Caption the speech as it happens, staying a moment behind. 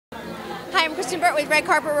I'm Kristen Burt with Red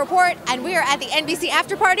Carpet Report, and we are at the NBC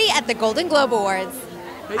After Party at the Golden Globe Awards.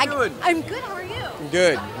 How you doing? I'm good, how are you?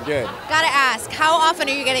 Good, good. Gotta ask, how often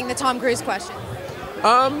are you getting the Tom Cruise question?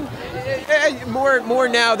 More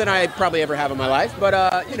now than I probably ever have in my life,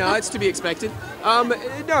 but you know, it's to be expected.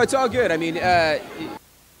 No, it's all good. I mean,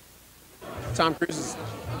 Tom Cruise is the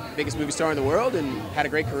biggest movie star in the world and had a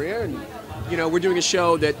great career, and you know, we're doing a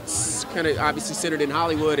show that's kind of obviously centered in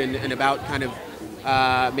Hollywood and about kind of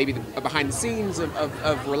maybe the behind the scenes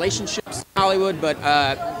of relationships in Hollywood, but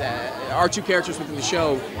our two characters within the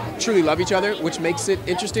show truly love each other, which makes it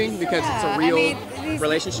interesting because it's a real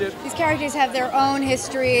relationship. These characters have their own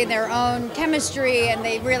history, their own chemistry, and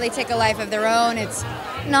they really take a life of their own. It's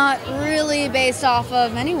not really based off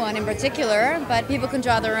of anyone in particular, but people can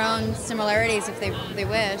draw their own similarities if they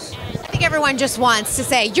wish. I think everyone just wants to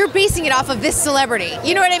say, you're basing it off of this celebrity.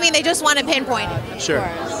 You know what I mean? They just want to pinpoint it. Sure.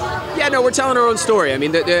 Yeah, no, we're telling our own story. I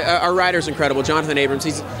mean, our writer's incredible, Jonathan Abrams.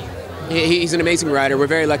 He's an amazing writer. We're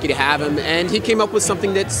very lucky to have him, and he came up with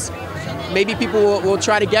something that's maybe people will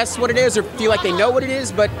try to guess what it is or feel like they know what it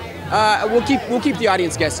is, but we'll keep the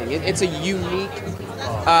audience guessing. It's a unique,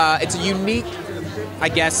 I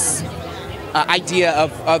guess, idea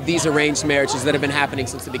of these arranged marriages that have been happening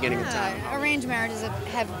since the beginning of time. Arranged marriages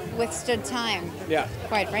have withstood time. Yeah.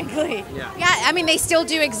 Quite frankly. Yeah. Yeah, I mean, they still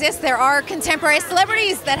do exist. There are contemporary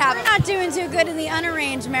celebrities that have. We're not doing too good in the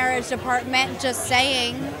unarranged marriage department, just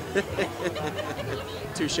saying.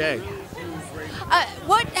 Touche.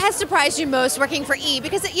 What has surprised you most working for E?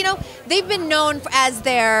 Because, you know, they've been known as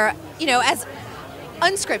their, you know, as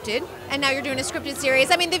unscripted, and now you're doing a scripted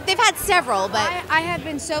series. I mean, they've had several, but I have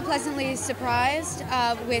been so pleasantly surprised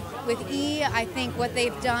with E. I think what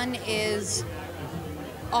they've done is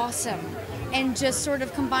awesome, and just sort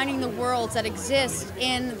of combining the worlds that exist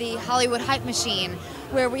in the Hollywood hype machine,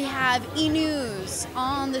 where we have E! News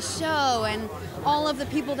on the show and all of the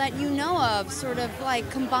people that you know of, sort of like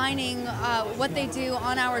combining what they do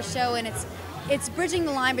on our show, and it's bridging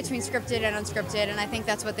the line between scripted and unscripted, and I think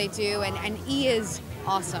that's what they do, and E! is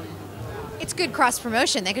awesome. it's good cross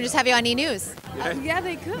promotion. They could just have you on E! News. Yeah,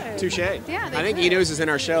 they could. Touche. Yeah, I think E! News is in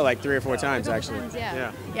our show like 3 or 4 times, actually.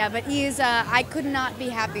 Yeah, but E! I could not be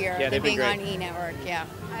happier than being on E! Network. Yeah.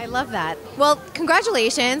 I love that. Well,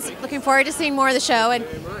 congratulations. Looking forward to seeing more of the show and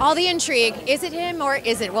all the intrigue. Is it him or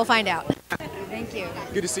is it? We'll find out. Thank you.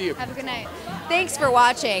 Good to see you. Have a good night. Thanks for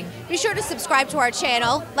watching. Be sure to subscribe to our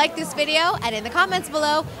channel, like this video, and in the comments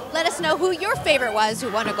below, let us know who your favorite was who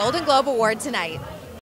won a Golden Globe Award tonight.